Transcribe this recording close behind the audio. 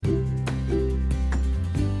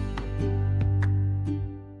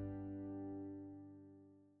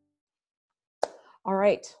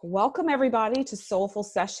right. Welcome everybody to Soulful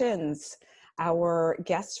Sessions. Our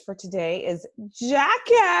guest for today is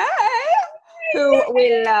Jackie, who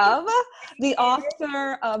we love, the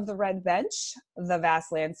author of The Red Bench, The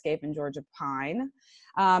Vast Landscape in Georgia Pine.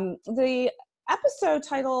 The episode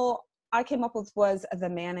title I came up with was The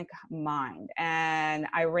Manic Mind, and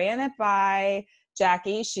I ran it by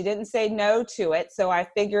Jackie. She didn't say no to it, so I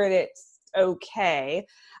figured it's okay.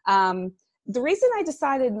 The reason I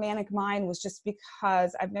decided Manic Mind was just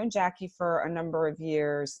because I've known Jackie for a number of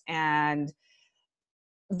years, and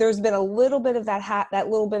there's been a little bit of that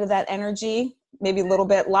little bit of that energy, maybe a little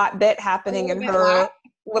bit, happening in her,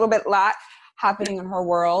 lot happening in her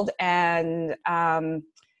world. And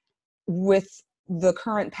with the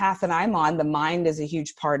current path that I'm on, the mind is a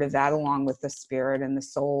huge part of that, along with the spirit and the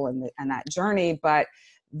soul and that journey. But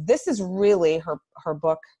this is really her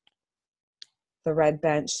book, The Red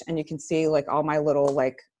Bench, and you can see like all my little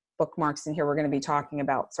like bookmarks in here. We're going to be talking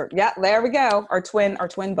about yeah, there we go. Our twin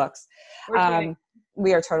books.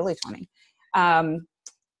 We are totally twinning.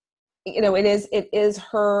 It is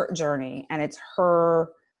her journey, and it's her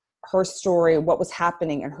story, what was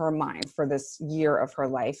happening in her mind for this year of her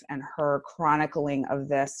life, and her chronicling of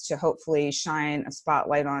this to hopefully shine a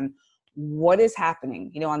spotlight on what is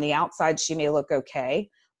happening. On the outside, she may look okay,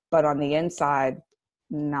 but on the inside,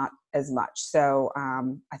 not as much. So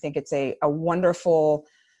I think it's a wonderful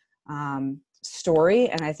story,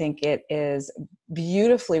 and I think it is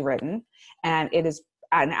beautifully written, and it is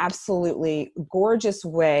an absolutely gorgeous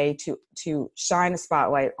way to shine a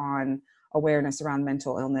spotlight on awareness around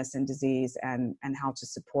mental illness and disease, and how to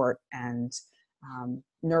support and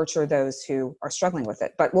nurture those who are struggling with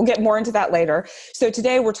it. But we'll get more into that later. So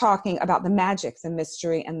today we're talking about the magic, the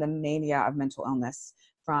mystery, and the mania of mental illness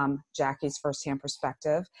from Jackie's firsthand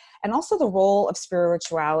perspective, and also the role of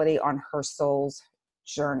spirituality on her soul's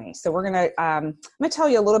journey. So I'm going to tell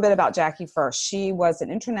you a little bit about Jackie first. She was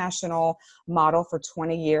an international model for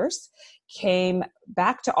 20 years, came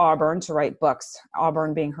back to Auburn to write books,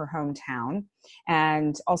 Auburn being her hometown,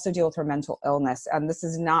 and also deal with her mental illness. And this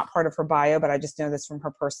is not part of her bio, but I just know this from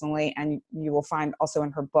her personally. And you will find also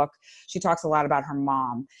in her book, she talks a lot about her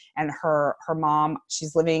mom, and her mom.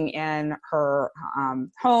 She's living in her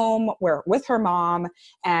home with her mom,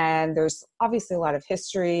 and there's obviously a lot of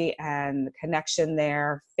history and connection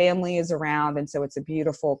there. Family is around, and so it's a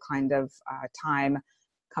beautiful kind of time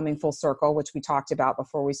coming full circle, which we talked about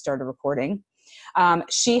before we started recording.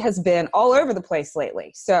 She has been all over the place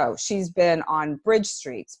lately. So she's been on Bridge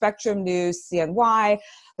Street, Spectrum News, CNY,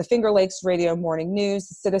 the Finger Lakes Radio Morning News,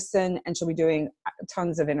 The Citizen, and she'll be doing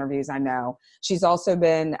tons of interviews, I know. She's also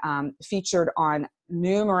been featured on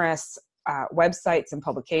numerous websites and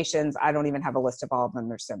publications. I don't even have a list of all of them.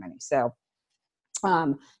 There's so many. So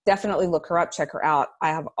definitely look her up, check her out. I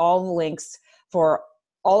have all the links for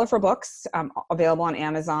all of her books available on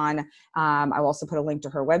Amazon. I will also put a link to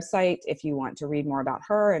her website if you want to read more about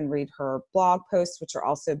her and read her blog posts, which are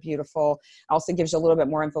also beautiful. It also gives you a little bit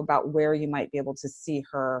more info about where you might be able to see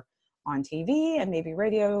her on TV and maybe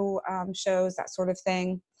radio shows, that sort of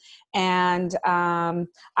thing. And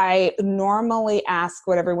I normally ask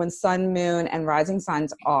what everyone's sun, moon, and rising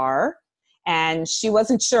signs are. And she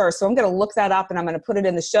wasn't sure. So I'm going to look that up, and I'm going to put it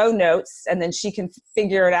in the show notes, and then she can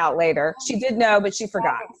figure it out later. She did know, but she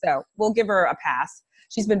forgot. So we'll give her a pass.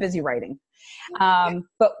 She's been busy writing.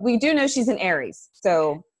 But we do know she's in Aries.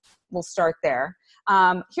 So we'll start there.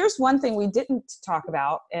 Here's one thing we didn't talk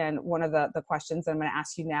about, and one of the questions I'm going to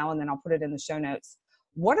ask you now, and then I'll put it in the show notes.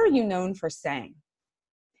 What are you known for saying?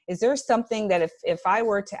 Is there something that if I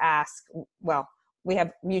were to ask, well, we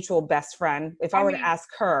have mutual best friend. If I were to ask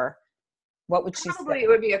her, what would she say? Probably it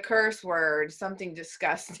would be a curse word, something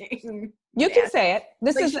disgusting. You can say it.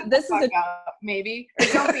 This is maybe. Or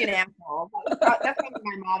don't be an asshole. That's kind of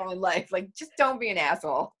my motto in life. Like, just don't be an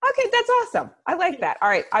asshole. Okay, that's awesome. I like that. All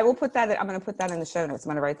right, I will put that. I'm going to put that in the show notes. I'm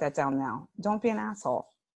going to write that down now. Don't be an asshole.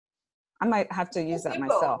 I might have to use that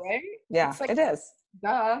myself. Right? Yeah, it is.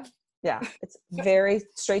 Duh. Yeah, it's very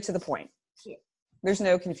straight to the point. There's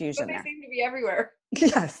no confusion there. They seem to be everywhere.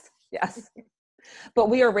 Yes. But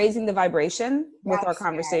we are raising the vibration with our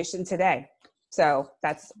conversation today. So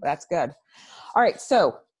that's good. All right.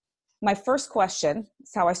 So my first question is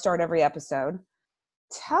how I start every episode.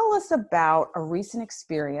 Tell us about a recent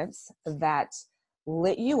experience that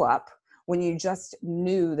lit you up when you just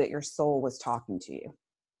knew that your soul was talking to you.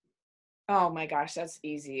 Oh my gosh, that's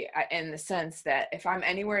easy. In the sense that if I'm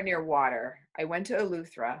anywhere near water, I went to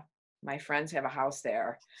Eleuthera. My friends have a house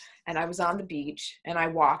there, and I was on the beach, and I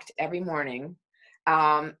walked every morning.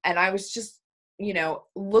 And I was just,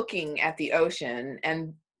 looking at the ocean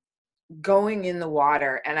and going in the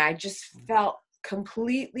water, and I just felt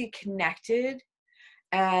completely connected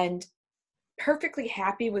and perfectly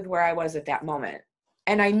happy with where I was at that moment.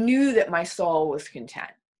 And I knew that my soul was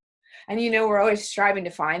content. And, we're always striving to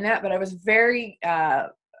find that, but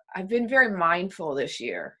I've been very mindful this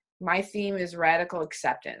year. My theme is radical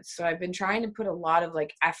acceptance. So I've been trying to put a lot of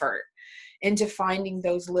effort into finding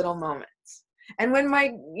those little moments. And when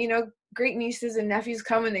my, great nieces and nephews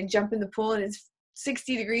come and they jump in the pool and it's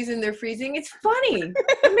 60 degrees and they're freezing, it's funny. It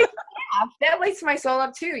makes me laugh. That lights my soul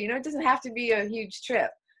up too. It doesn't have to be a huge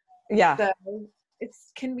trip. Yeah. So it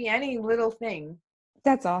can be any little thing.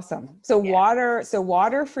 That's awesome. So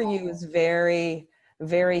water for you is very,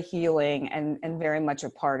 very healing and very much a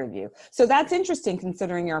part of you. So that's interesting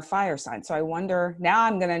considering you're a fire sign. So I wonder, now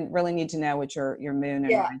I'm going to really need to know what your moon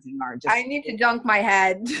and rising are. I need to dunk my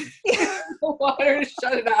head. The water to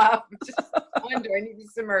shut it off. Just wonder, I need to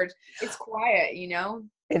submerge. It's quiet, It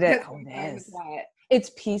is. Oh, it is. Quiet. It's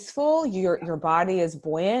peaceful. Your body is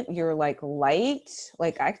buoyant. You're light.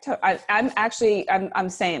 I'm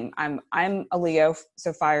same. I'm a Leo,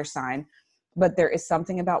 so fire sign, but there is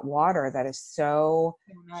something about water that is so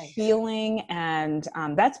nice. Healing. And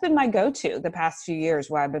that's been my go-to the past few years,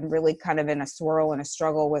 where I've been really kind of in a swirl and a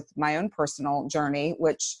struggle with my own personal journey,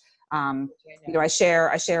 which, I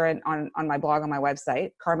share it on my blog, on my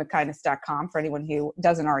website, karmickindness.com, for anyone who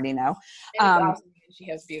doesn't already know. Awesome. She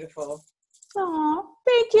has beautiful. Oh,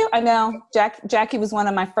 thank you. I know Jackie was one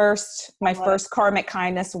of my first karmic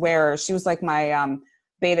kindness wearers. She was like my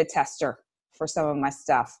beta tester for some of my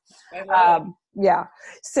stuff. Yeah.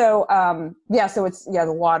 So so it's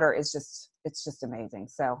the water is just amazing.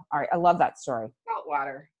 So all right, I love that story. Salt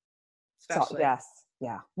water. Especially. Yes.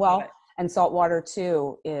 Yeah. Well, and salt water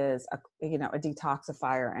too is a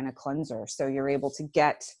detoxifier and a cleanser. So you're able to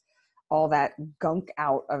get all that gunk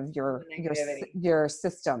out of your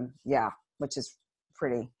system. Yeah. Which is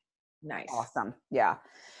pretty nice. Awesome. Yeah.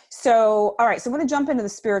 So, all right. So I'm going to jump into the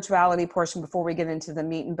spirituality portion before we get into the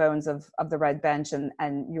meat and bones of the red bench and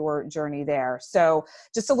your journey there. So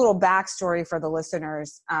just a little backstory for the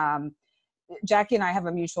listeners. Jackie and I have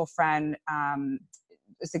a mutual friend.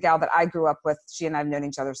 It's a gal that I grew up with. She and I have known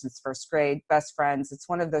each other since first grade, best friends. It's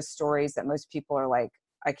one of those stories that most people are like,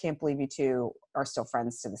 I can't believe you two are still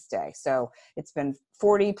friends to this day. So it's been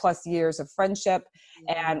 40 plus years of friendship,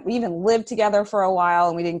 and we even lived together for a while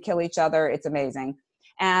and we didn't kill each other. It's amazing.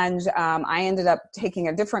 And I ended up taking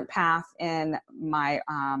a different path in my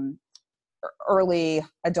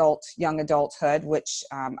young adulthood, which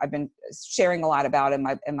I've been sharing a lot about in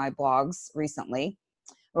my blogs recently,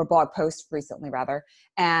 or blog posts recently rather.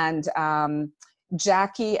 And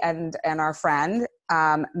Jackie and our friend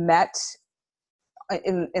met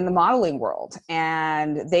in the modeling world,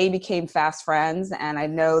 and they became fast friends. And I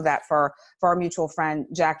know that for our mutual friend,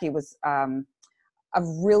 Jackie was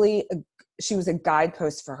she was a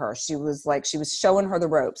guidepost for her. She was showing her the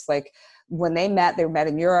ropes. Like when they met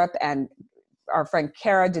in Europe, and our friend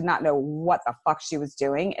Kara did not know what the fuck she was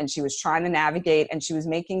doing, and she was trying to navigate, and she was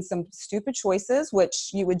making some stupid choices,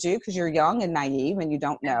 which you would do because you're young and naive and you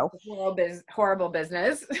don't know. Horrible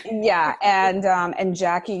business. Yeah. And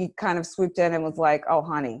Jackie kind of swooped in and was like, oh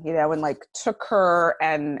honey, and took her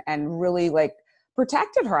and really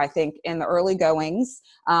protected her, I think, in the early goings.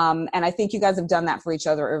 And I think you guys have done that for each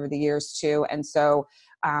other over the years too. And so,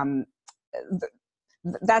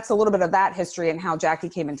 that's a little bit of that history, and how Jackie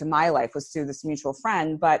came into my life was through this mutual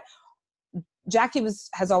friend. But Jackie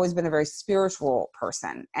has always been a very spiritual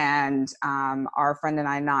person, and our friend and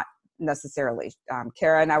I not necessarily.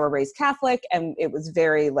 Kara and I were raised Catholic, and it was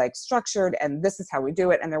very structured, and this is how we do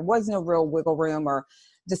it, and there was no real wiggle room or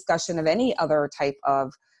discussion of any other type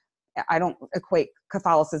of. I don't equate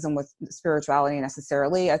Catholicism with spirituality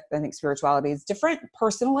necessarily. I think spirituality is different.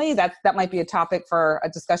 Personally, that might be a topic for a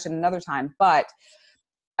discussion another time, but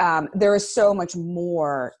there is so much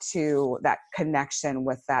more to that connection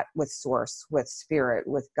with source, with spirit,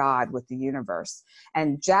 with God, with the universe.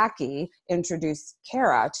 And Jackie introduced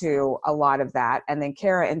Kara to a lot of that. And then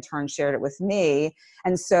Kara in turn shared it with me.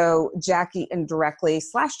 And so Jackie indirectly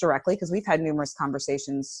 / directly, because we've had numerous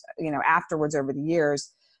conversations, afterwards over the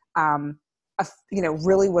years,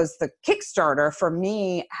 really was the Kickstarter for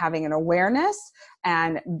me having an awareness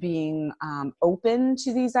and being open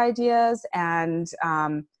to these ideas. And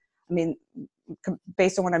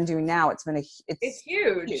based on what I'm doing now, it's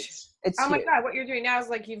huge. It's oh my huge. God, what you're doing now is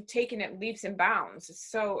you've taken it leaps and bounds.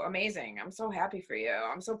 It's so amazing. I'm so happy for you.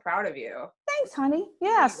 I'm so proud of you. Thanks, honey.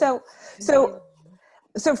 Yeah. So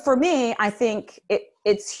for me, I think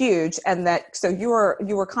it's huge. And that, so you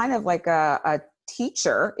were kind of like a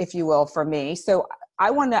teacher, if you will, for me. So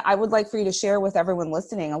I would like for you to share with everyone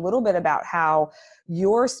listening a little bit about how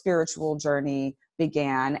your spiritual journey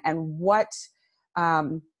began, and what,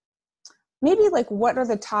 maybe like, what are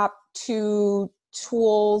the top 2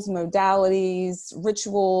 tools, modalities,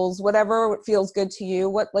 rituals, whatever feels good to you.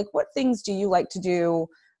 What things do you like to do,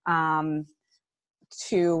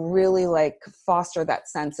 to really like foster that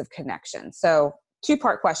sense of connection? So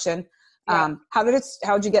 2-part question. Yeah. How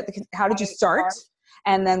did you start?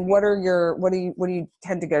 And then what do you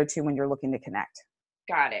tend to go to when you're looking to connect?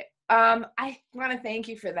 Got it. I want to thank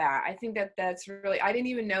you for that. I think that that's really, I didn't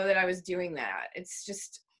even know that I was doing that. It's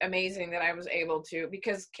just amazing that I was able to,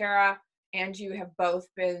 because Kara and you have both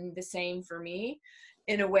been the same for me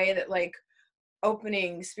in a way that, like,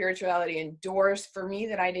 opening spirituality and doors for me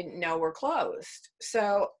that I didn't know were closed.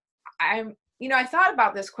 So I thought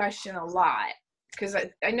about this question a lot, because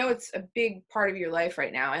I know it's a big part of your life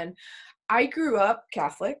right now. And I grew up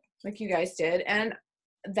Catholic, like you guys did. And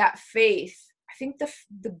that faith, I think the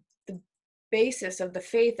basis of the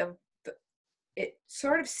faith it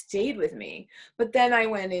sort of stayed with me. But then I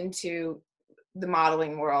went into the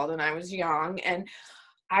modeling world, and I was young, and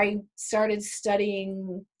I started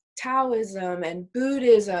studying Taoism and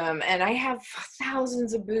Buddhism, and I have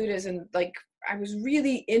thousands of Buddhas, and like I was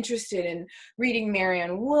really interested in reading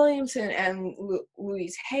Marianne Williamson and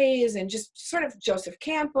Louise Hayes and just sort of Joseph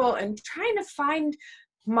Campbell, and trying to find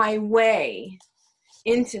my way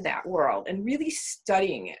into that world and really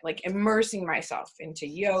studying it, like immersing myself into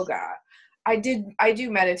yoga. I do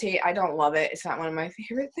meditate. I don't love it. It's not one of my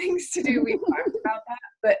favorite things to do. We've talked about that.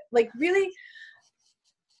 But like, really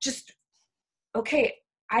just, okay,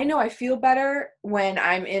 I know I feel better when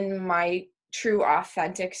I'm in my true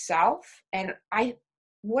authentic self. And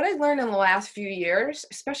what I learned in the last few years,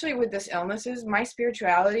 especially with this illness, is my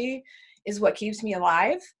spirituality is what keeps me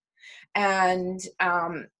alive. And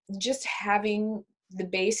just having the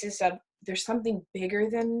basis of, there's something bigger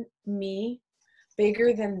than me,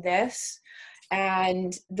 bigger than this,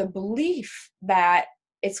 and the belief that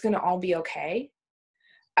it's going to all be okay.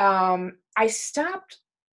 I stopped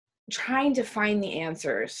trying to find the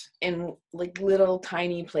answers in like little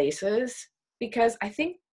tiny places, because I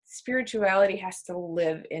think spirituality has to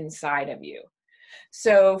live inside of you.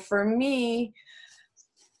 So for me,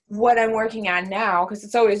 what I'm working on now, because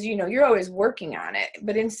it's always, you're always working on it,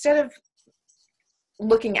 but instead of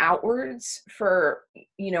looking outwards for,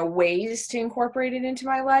 ways to incorporate it into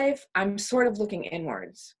my life, I'm sort of looking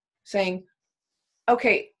inwards, saying,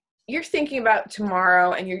 okay, you're thinking about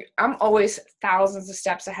tomorrow, and I'm always thousands of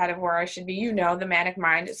steps ahead of where I should be. The manic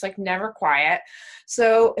mind, it's like never quiet.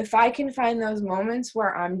 So if I can find those moments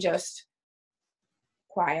where I'm just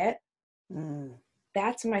quiet,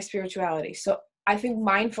 that's my spirituality. So I think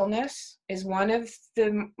mindfulness is one of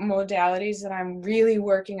the modalities that I'm really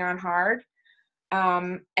working on hard.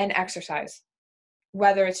 And exercise,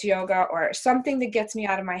 whether it's yoga or something that gets me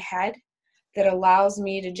out of my head, that allows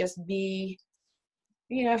me to just be,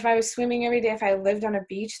 if I was swimming every day, if I lived on a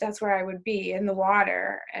beach, that's where I would be, in the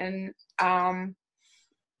water. And I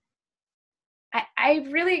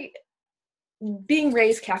really, being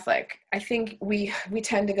raised Catholic, I think we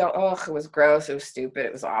tend to go, oh, it was gross, it was stupid,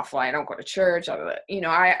 it was awful, I don't go to church,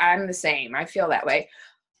 I'm the same, I feel that way.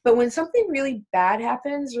 But when something really bad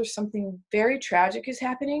happens, or something very tragic is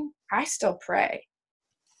happening, I still pray.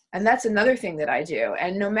 And that's another thing that I do.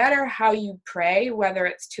 And no matter how you pray, whether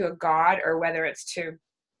it's to a god, or whether it's to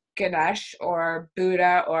Ganesh or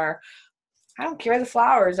Buddha, or I don't care, the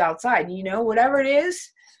flowers outside, whatever it is,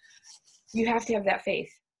 you have to have that faith,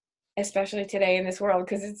 especially today in this world,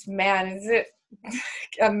 because it's, is it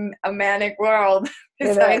a manic world.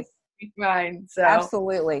 It is. Mine. So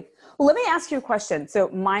absolutely. Well, let me ask you a question. So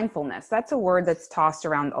mindfulness, that's a word that's tossed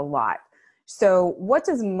around a lot. So what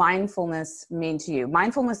does mindfulness mean to you?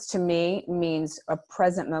 Mindfulness to me means a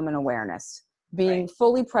present moment awareness, being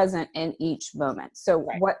fully present in each moment. So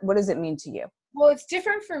what does it mean to you? Well, it's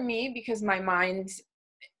different for me because my mind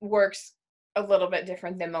works a little bit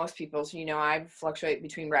different than most people's. I fluctuate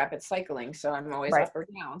between rapid cycling, so I'm always up or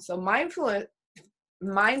down. So mindfulness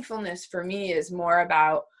for me is more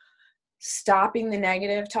about stopping the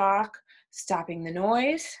negative talk, stopping the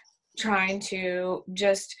noise, trying to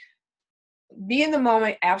just be in the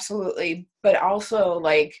moment, absolutely, but also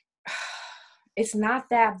like, it's not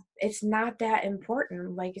that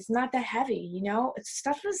important, like it's not that heavy, it's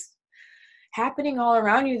stuff is happening all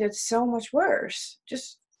around you that's so much worse.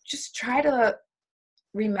 Just try to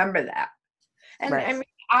remember that. And I mean,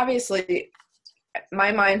 obviously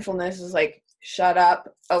my mindfulness is like, shut up.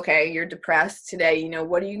 Okay, you're depressed today.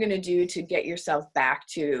 What are you going to do to get yourself back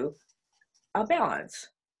to a balance?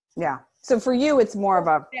 Yeah. So for you, it's more of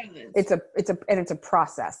a, Balance. it's a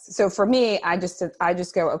process. So for me, I just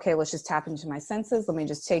go, okay, let's just tap into my senses. Let me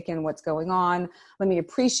just take in what's going on. Let me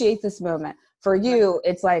appreciate this moment. For you,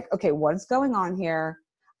 it's like, okay, what's going on here?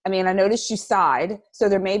 I mean, I noticed you sighed. So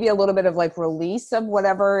there may be a little bit of like release of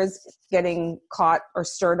whatever is getting caught or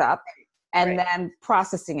stirred up, and Right. then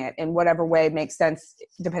processing it in whatever way makes sense,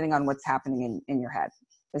 depending on what's happening in your head.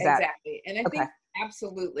 Is that Exactly. And I okay? think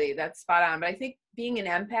absolutely that's spot on. But I think being an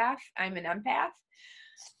empath, I'm an empath,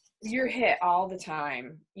 you're hit all the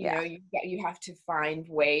time. You Yeah. know, you have to find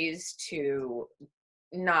ways to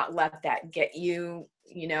not let that get you,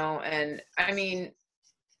 you know, and I mean,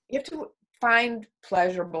 you have to find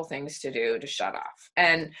pleasurable things to do to shut off.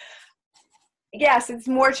 And yes, it's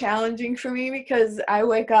more challenging for me because I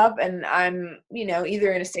wake up and I'm, you know,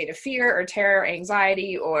 either in a state of fear or terror,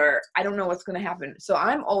 anxiety, or I don't know what's going to happen. So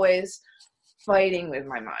I'm always fighting with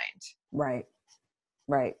my mind Right.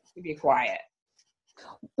 Right. to be quiet.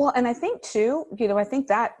 Well, and I think too, I think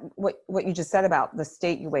that what you just said about the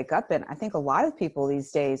state you wake up in, I think a lot of people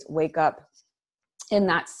these days wake up in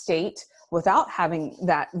that state without having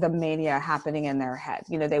the mania happening in their head.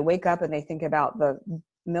 They wake up and they think about the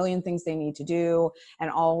million things they need to do and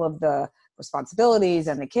all of the responsibilities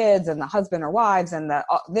and the kids and the husband or wives and the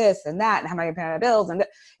this and that and how am I going to pay my bills, and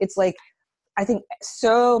it's like I think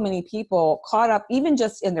so many people caught up even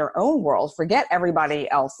just in their own world, forget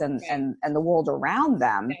everybody else and Right. and the world around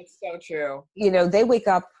them. That's so true. They wake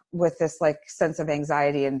up with this like sense of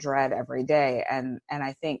anxiety and dread every day, and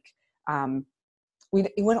I think we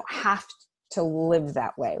don't have to live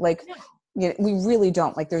that way. Like, No. we really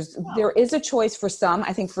don't. Like, there No. is a choice for some.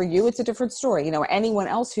 I think for you, it's a different story. Anyone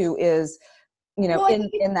else who is, Well, I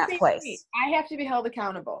think it's in the that same for me. place. I have to be held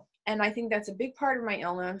accountable. And I think that's a big part of my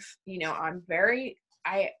illness. I'm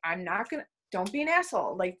not gonna, don't be an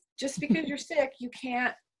asshole. Like, just because you're sick, you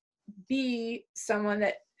can't be someone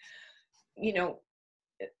that, you know,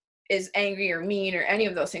 is angry or mean or any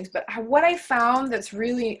of those things. But what I found that's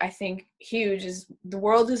really, I think, huge is the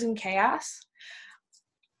world is in chaos.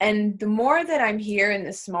 And the more that I'm here in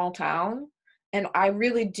this small town, and I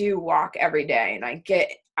really do walk every day and I get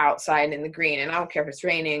outside in the green, and I don't care if it's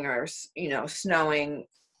raining or, snowing.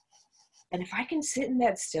 And if I can sit in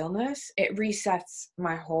that stillness, it resets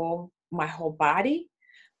my whole body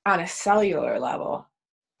on a cellular level.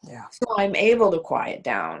 Yeah. So I'm able to quiet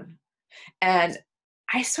down. And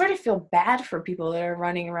I sort of feel bad for people that are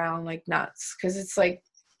running around like nuts, because it's like,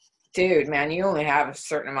 dude, man, you only have a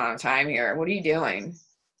certain amount of time here. What are you doing?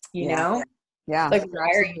 You Yeah. know? Yeah. Like, why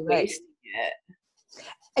are you Right. wasting it?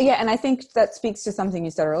 Yeah. And I think that speaks to something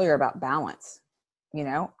you said earlier about balance,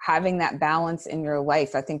 having that balance in your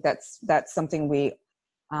life. I think that's something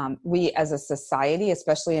we as a society,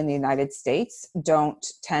 especially in the United States, don't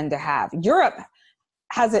tend to have. Europe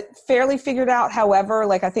has it fairly figured out. However,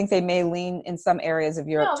 like I think they may lean in some areas of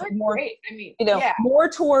Europe No, to that's more, great. I mean, yeah. more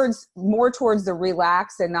towards the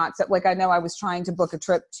relax and not so, like I know I was trying to book a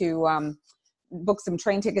trip to book some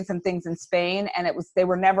train tickets and things in Spain, and they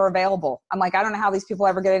were never available. I'm like, I don't know how these people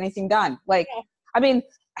ever get anything done. Like, I mean,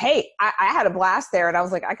 hey, I had a blast there, and I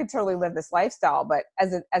was like, I could totally live this lifestyle, but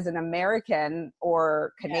as an American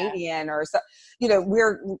or Canadian or so,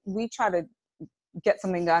 we try to get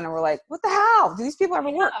something done and we're like, what the hell? Do these people ever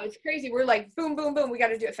work? It's crazy. We're like, boom, boom, boom. We got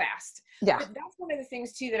to do it fast. Yeah. But that's one of the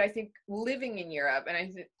things too that I think living in Europe, and I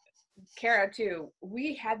think Kara too,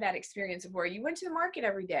 we had that experience of where you went to the market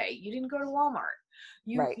every day. You didn't go to Walmart.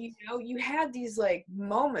 Right. You had these like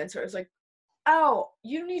moments where it was like, oh,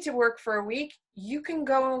 you need to work for a week. You can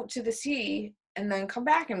go to the sea and then come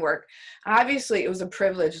back and work. Obviously, it was a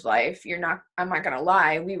privileged life. I'm not going to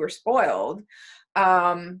lie. We were spoiled.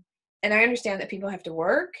 And I understand that people have to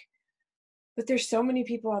work, but there's so many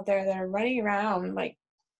people out there that are running around like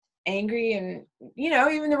angry and,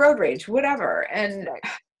 even the road rage, whatever. And right.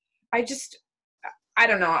 I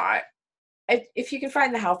don't know. If you can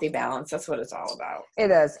find the healthy balance, that's what it's all about. It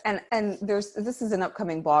is. And this is an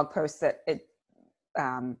upcoming blog post that it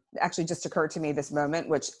actually just occurred to me this moment,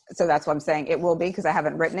 so that's what I'm saying it will be, because I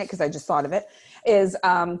haven't written it because I just thought of it, is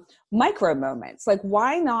micro moments. Like,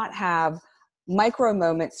 why not have micro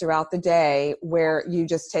moments throughout the day where you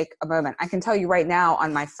just take a moment? I can tell you right now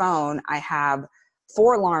on my phone, I have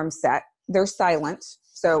 4 alarms set. They're silent,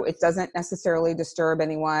 so it doesn't necessarily disturb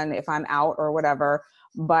anyone if I'm out or whatever,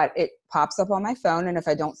 but it pops up on my phone. And if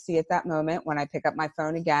I don't see it that moment, when I pick up my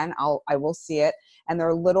phone again, I will see it. And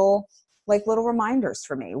they're little reminders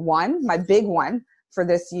for me. My big one for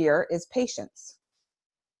this year is patience.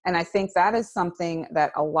 And I think that is something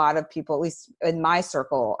that a lot of people, at least in my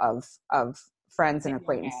circle of friends and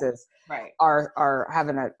acquaintances, right, are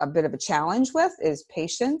having a bit of a challenge with, is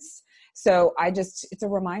patience. So it's a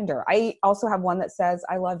reminder. I also have one that says,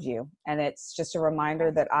 I love you. And it's just a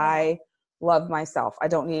reminder that I love myself. I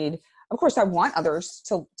don't need, of course, I want others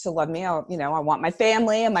to love me. I want my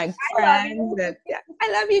family and my friends. And, yeah,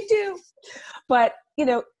 I love you too. But,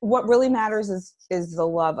 what really matters is the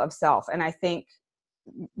love of self. And I think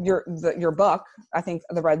your book, I think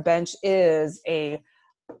The Red Bench, is a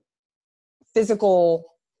physical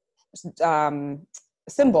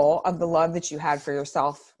symbol of the love that you had for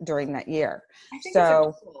yourself during that year. I think it's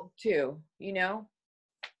a tool too,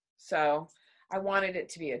 so I wanted it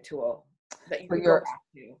to be a tool that you could go back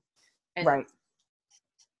to. And right.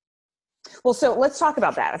 Well, so let's talk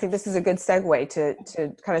about that. I think this is a good segue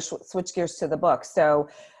to kind of switch gears to the book. So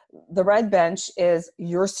The Red Bench is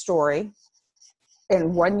your story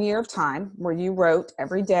in 1 year of time, where you wrote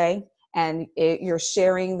every day, and you're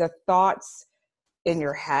sharing the thoughts in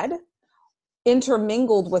your head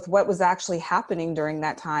intermingled with what was actually happening during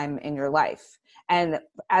that time in your life. And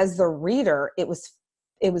as the reader, it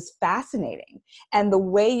was fascinating. And the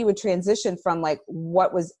way you would transition from like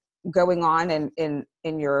what was going on in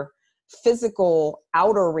your physical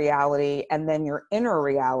outer reality and then your inner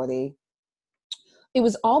reality,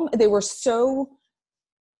 they were so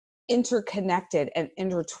interconnected and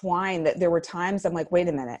intertwined that there were times I'm like, wait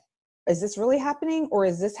a minute, is this really happening, or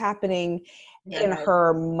is this happening in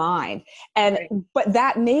her mind? And but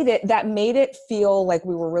that made it feel like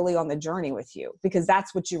we were really on the journey with you, because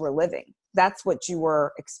that's what you were living, that's what you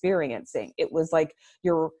were experiencing. It was like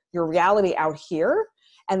your reality out here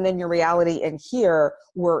and then your reality in here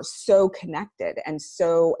were so connected and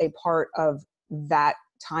so a part of that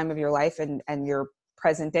time of your life and your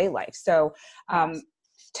present day life. So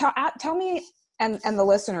tell me and the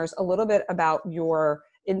listeners a little bit about your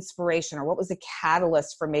inspiration, or what was the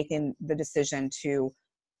catalyst for making the decision to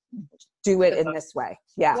do it in this way?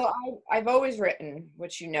 Yeah. Well, I've always written,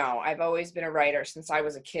 which I've always been a writer since I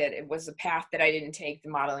was a kid. It was a path that I didn't take, the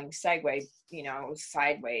modeling segue, it was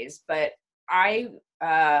sideways. But I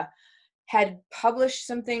had published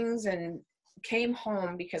some things and came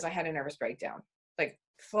home because I had a nervous breakdown, like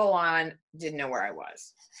full on, didn't know where I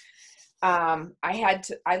was.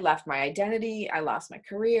 I left my identity. I lost my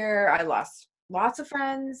career. I lost lots of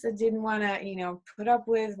friends that didn't want to, put up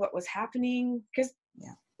with what was happening, because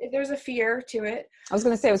there's a fear to it. I was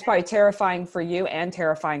going to say it was probably terrifying for you and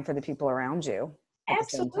terrifying for the people around you.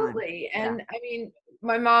 Absolutely. And I mean,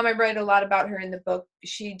 my mom, I write a lot about her in the book.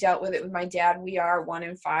 She dealt with it with my dad. We are 1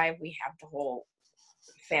 in 5. We have the whole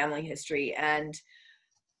family history. And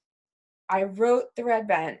I wrote The Red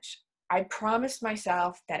Bench. I promised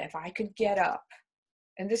myself that if I could get up,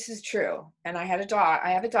 and this is true, and I have a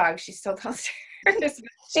dog, she's still downstairs.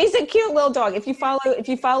 She's a cute little dog. If you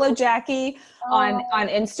follow Jackie on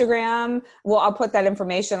Instagram, I'll put that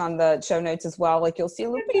information on the show notes as well. Like, you'll see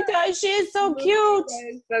Lupita. She is so cute.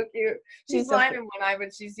 So cute. She's blind in one eye,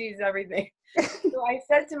 but she sees everything. So I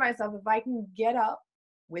said to myself, if I can get up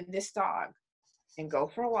with this dog and go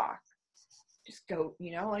for a walk, just go,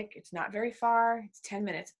 like, it's not very far. It's 10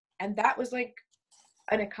 minutes. And that was like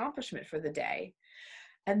an accomplishment for the day.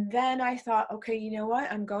 And then I thought, okay, you know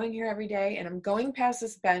what? I'm going here every day, and I'm going past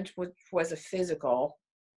this bench, which was a physical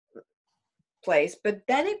place, but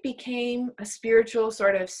then it became a spiritual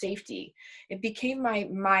sort of safety. It became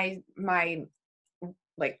my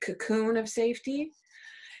like cocoon of safety.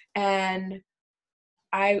 And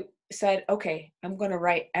I said, okay, I'm going to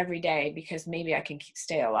write every day, because maybe I can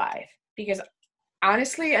stay alive. Because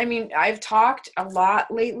honestly, I mean, I've talked a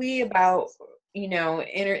lot lately about, in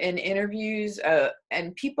interviews,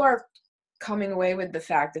 and people are coming away with the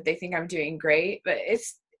fact that they think I'm doing great, but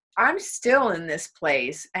I'm still in this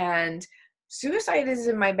place, and suicide is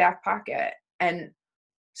in my back pocket. And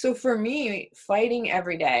so for me, fighting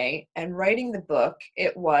every day and writing the book,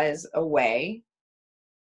 it was a way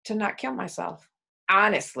to not kill myself,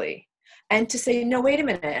 honestly, and to say, no, wait a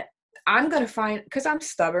minute. I'm going to find, because I'm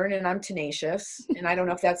stubborn and I'm tenacious, and I don't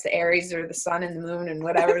know if that's the Aries or the sun and the moon and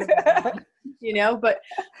whatever, but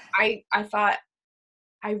I thought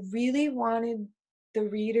I really wanted the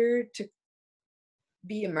reader to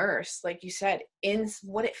be immersed, like you said, in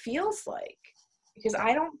what it feels like, because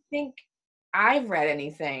I don't think I've read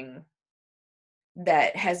anything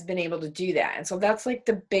that has been able to do that. And so that's like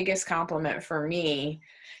the biggest compliment for me.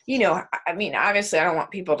 I mean, obviously I don't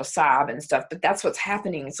want people to sob and stuff, but that's what's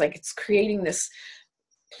happening. It's like, it's creating this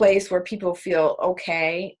place where people feel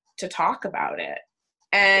okay to talk about it.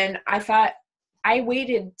 And I thought, I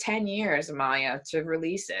waited 10 years, Amalia, to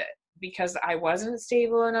release it, because I wasn't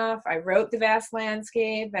stable enough. I wrote The Vast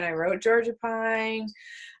Landscape and I wrote Georgia Pine.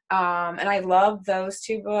 And I love those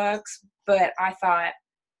 2 books, but I thought,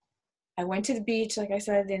 I went to the beach, like I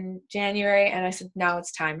said, in January, and I said, now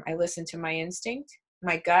it's time. I listened to my instinct,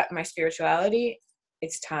 my gut, my spirituality.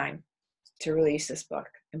 It's time to release this book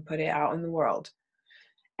and put it out in the world.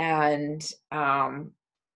 And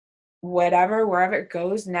wherever it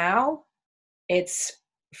goes now, it's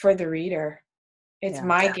for the reader. It's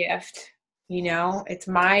my gift,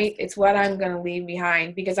 it's what I'm going to leave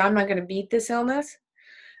behind, because I'm not going to beat this illness.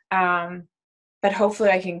 But hopefully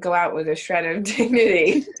I can go out with a shred of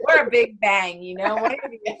dignity or a big bang, one or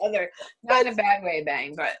the other. Not in a bad way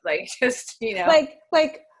bang, but like just,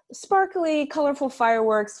 Like sparkly, colorful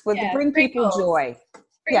fireworks bring people sprinkles. joy.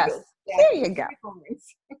 Sprinkles. Yes. There you go.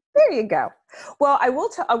 There you go. Well, I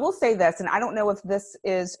will say this, and I don't know if this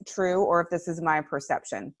is true or if this is my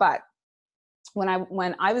perception, but when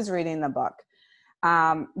I was reading the book,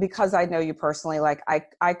 because I know you personally, like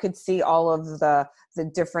I could see all of the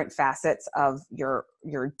different facets of your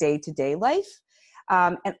day-to-day life.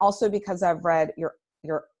 And also because I've read your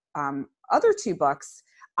other two books,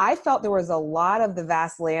 I felt there was a lot of the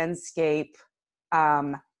vast landscape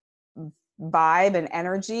vibe and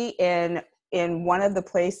energy in one of the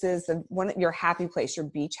places, your happy place, your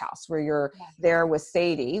beach house, where you're there with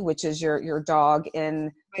Sadie, which is your dog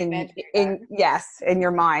in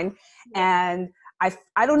your mind. And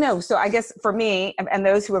I don't know. So I guess for me and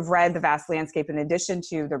those who have read The Vast Landscape, in addition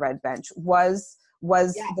to The Red Bench, was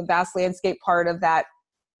the Vast Landscape part of that?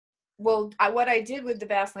 Well, what I did with The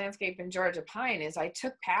Vast Landscape in Georgia Pine is I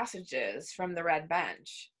took passages from The Red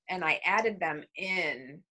Bench and I added them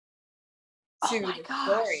in to the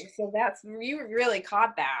story. So you really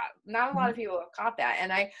caught that. Not a lot of people have caught that.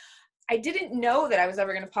 And I didn't know that I was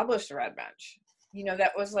ever going to publish The Red Bench.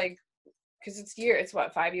 That was like, because it's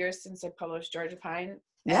 5 years since I published Georgia Pine.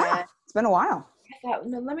 Yeah, and it's been a while. I thought,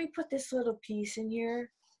 no, let me put this little piece in here.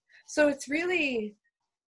 So it's really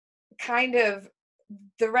kind of,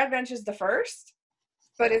 The Red Bench is the first,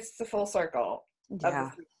 but it's the full circle of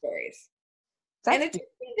the three stories. And it took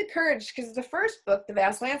me the courage, because the first book, The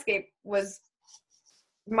Vast Landscape, was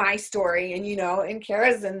my story, and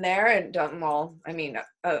Kara's in there, and a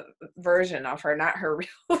version of her, not her real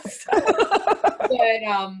self. But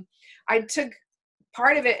I took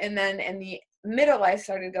part of it, and then in the middle I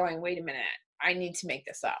started going, wait a minute, I need to make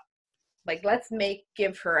this up. Like, let's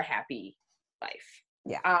give her a happy life.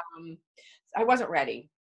 I wasn't ready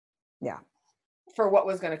for what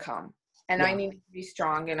was going to come, and I needed to be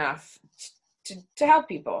strong enough to help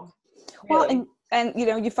people. Really. Well, and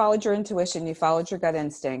you followed your intuition, you followed your gut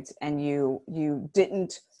instinct, and you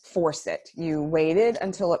didn't force it. You waited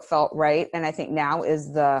until it felt right, and I think now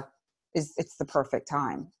it's the perfect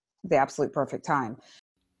time, the absolute perfect time.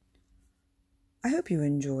 I hope you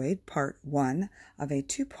enjoyed part 1 of a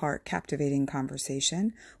 2-part captivating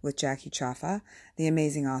conversation with Jackie Chaffa, the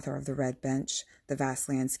amazing author of The Red Bench, The Vast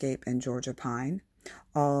Landscape, and Georgia Pine.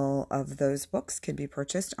 All of those books can be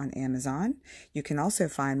purchased on Amazon. You can also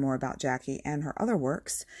find more about Jackie and her other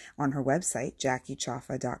works on her website,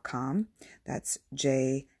 JackieChaffa.com. That's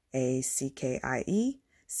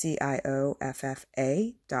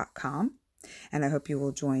JackieCioffa.com. And I hope you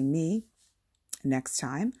will join me next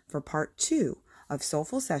time for part 2 of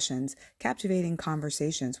Soulful Sessions, Captivating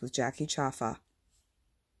Conversations with Jackie Chaffa.